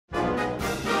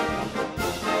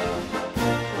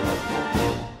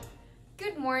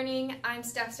morning, I'm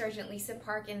Staff Sergeant Lisa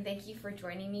Park, and thank you for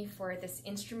joining me for this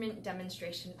instrument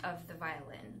demonstration of the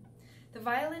violin. The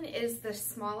violin is the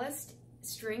smallest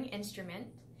string instrument,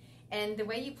 and the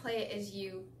way you play it is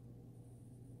you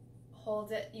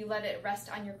hold it, you let it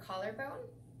rest on your collarbone,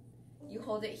 you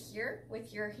hold it here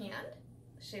with your hand,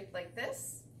 shaped like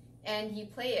this, and you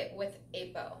play it with a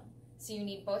bow. So you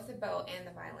need both the bow and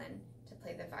the violin to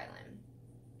play the violin.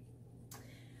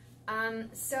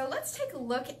 So let's take a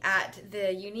look at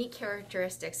the unique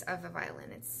characteristics of a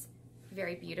violin. It's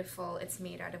very beautiful. It's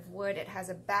made out of wood. It has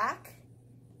a back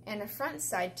and a front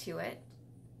side to it.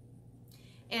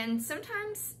 And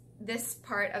sometimes this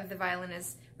part of the violin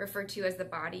is referred to as the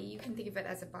body. You can think of it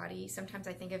as a body. Sometimes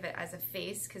I think of it as a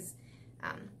face because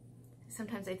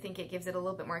sometimes I think it gives it a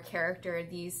little bit more character.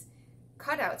 These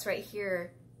cutouts right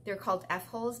here, they're called F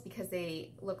holes because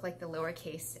they look like the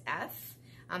lowercase f.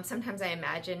 Sometimes I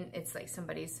imagine it's like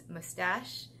somebody's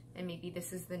mustache, and maybe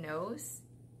this is the nose,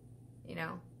 you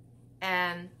know.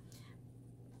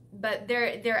 But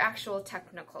they're actual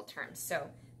technical terms. So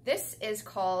this is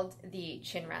called the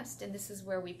chin rest, and this is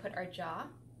where we put our jaw.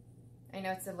 I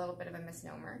know it's a little bit of a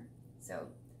misnomer. So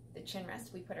the chin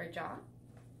rest, we put our jaw.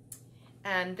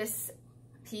 And this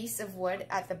piece of wood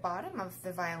at the bottom of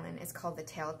the violin is called the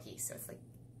tailpiece. So it's like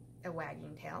a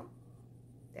wagging tail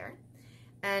there.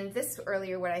 And this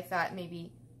earlier, what I thought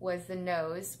maybe was the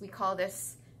nose, we call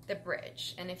this the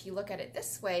bridge. And if you look at it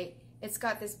this way, it's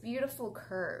got this beautiful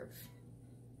curve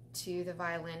to the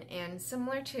violin. And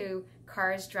similar to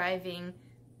cars driving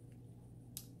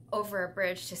over a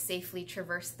bridge to safely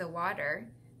traverse the water,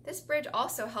 this bridge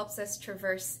also helps us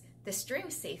traverse the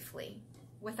string safely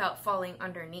without falling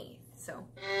underneath. So.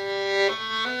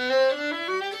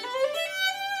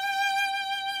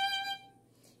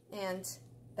 And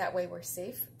that way we're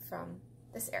safe from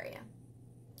this area.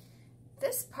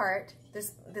 This part,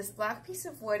 this black piece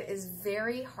of wood is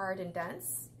very hard and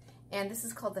dense, and this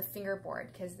is called the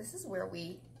fingerboard because this is where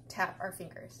we tap our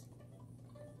fingers.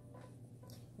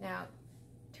 Now,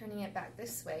 turning it back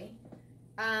this way,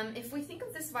 if we think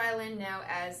of this violin now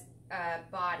as a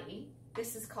body,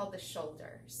 this is called the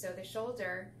shoulder. So the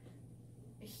shoulder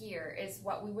here is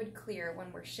what we would clear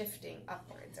when we're shifting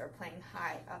upwards or playing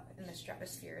high up in the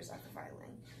stratospheres of the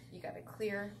violin. You got to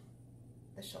clear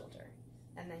the shoulder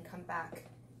and then come back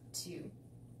to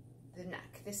the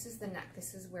neck. This is the neck.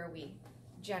 This is where we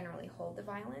generally hold the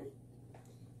violin.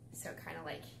 So kind of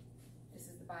like this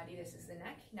is the body, this is the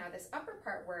neck. Now this upper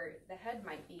part where the head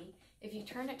might be, if you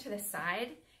turn it to the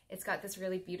side, it's got this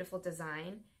really beautiful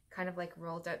design, kind of like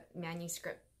rolled up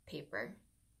manuscript paper.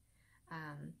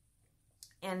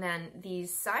 And then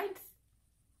these side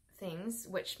things,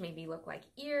 which maybe look like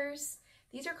ears,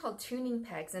 these are called tuning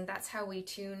pegs, and that's how we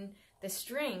tune the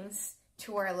strings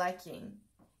to our liking.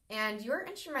 And your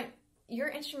instrument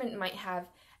might have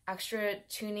extra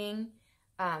tuning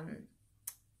fine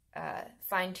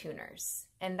tuners,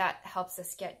 and that helps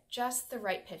us get just the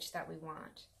right pitch that we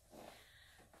want.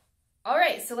 All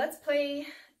right, so let's play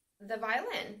the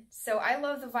violin. So I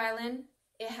love the violin.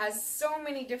 It has so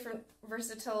many different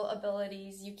versatile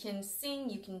abilities. You can sing,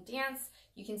 you can dance,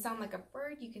 you can sound like a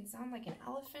bird, you can sound like an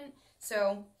elephant.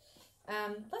 So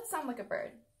let's sound like a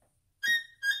bird.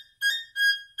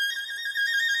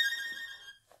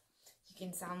 You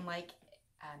can sound like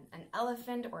an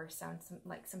elephant or sound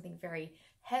like something very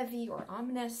heavy or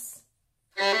ominous.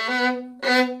 And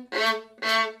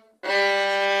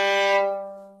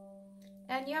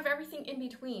you have everything in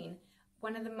between.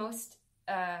 One of the most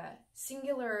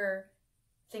singular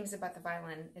things about the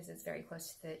violin is it's very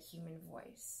close to the human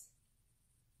voice.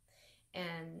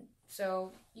 And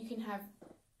so you can have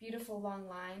beautiful long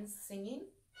lines singing.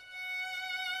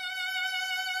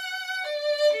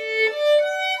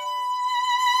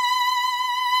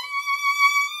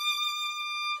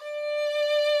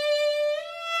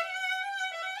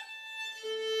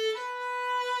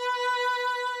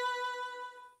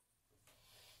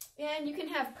 And you can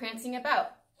have prancing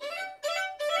about.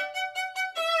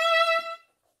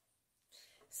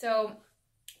 So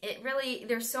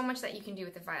there's so much that you can do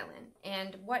with the violin.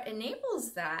 And what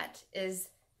enables that is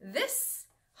this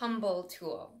humble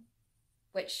tool,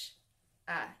 which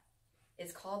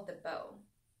is called the bow.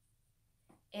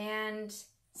 And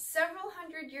several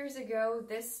hundred years ago,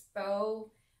 this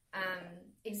bow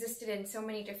existed in so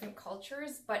many different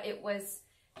cultures, but it was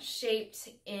shaped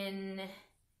in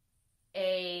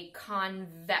a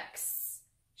convex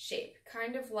shape,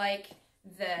 kind of like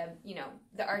the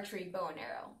archery bow and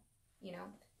arrow,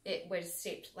 it was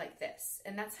shaped like this.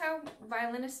 And that's how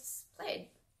violinists played,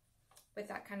 with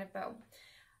that kind of bow.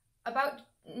 About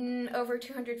over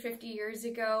 250 years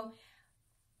ago,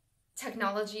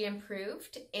 technology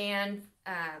improved, and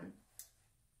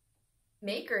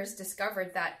makers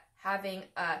discovered that having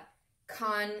a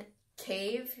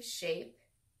concave shape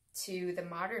to the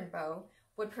modern bow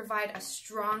would provide a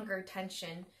stronger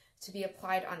tension to be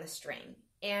applied on the string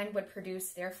and would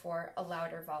produce, therefore, a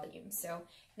louder volume. So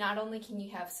not only can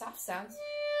you have soft sounds,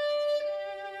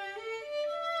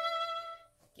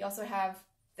 you also have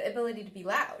the ability to be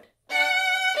loud.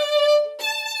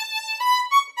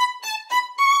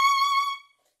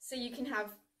 So you can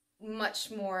have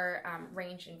much more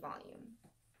range and volume.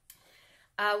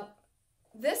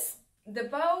 The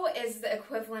bow is the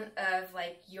equivalent of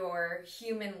like your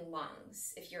human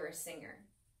lungs if you're a singer.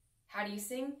 How do you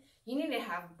sing? You need to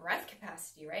have breath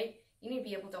capacity, right? You need to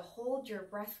be able to hold your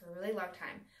breath for a really long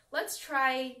time. Let's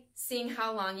try seeing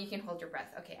how long you can hold your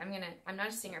breath. Okay, I'm not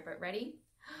a singer, but ready?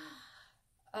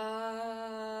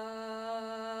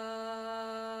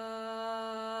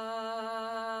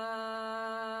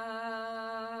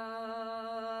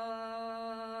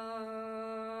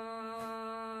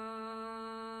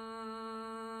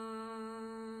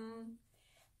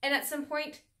 And at some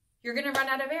point, you're going to run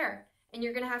out of air, and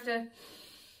you're going to have to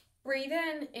breathe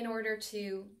in order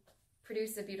to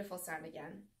produce a beautiful sound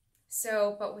again.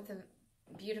 So, but with a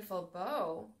beautiful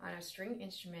bow on a string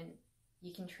instrument,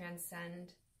 you can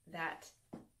transcend that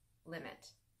limit.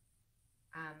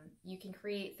 You can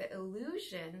create the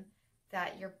illusion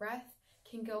that your breath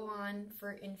can go on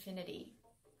for infinity.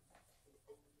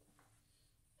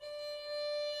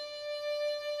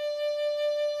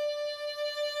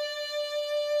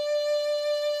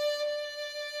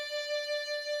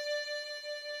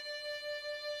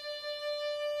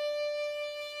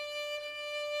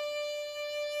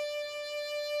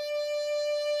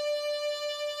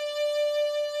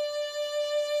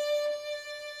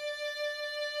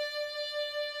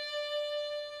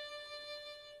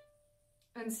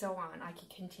 And so on. I could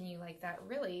continue like that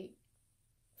really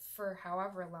for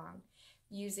however long,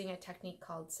 using a technique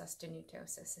called sostenuto,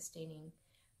 so sustaining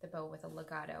the bow with a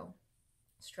legato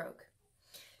stroke.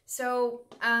 So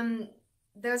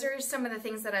those are some of the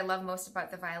things that I love most about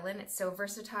the violin. It's so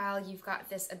versatile. You've got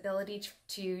this ability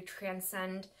to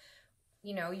transcend,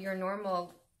 you know, your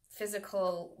normal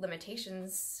physical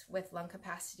limitations with lung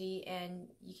capacity, and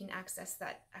you can access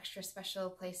that extra special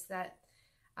place that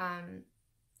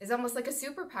is almost like a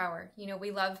superpower. You know, we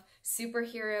love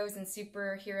superheroes and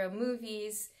superhero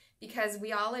movies because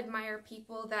we all admire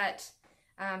people that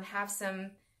have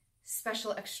some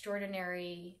special,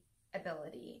 extraordinary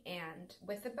ability. And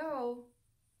with the bow,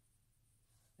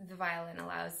 the violin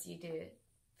allows you to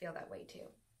feel that way too.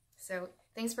 So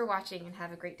thanks for watching and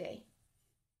have a great day.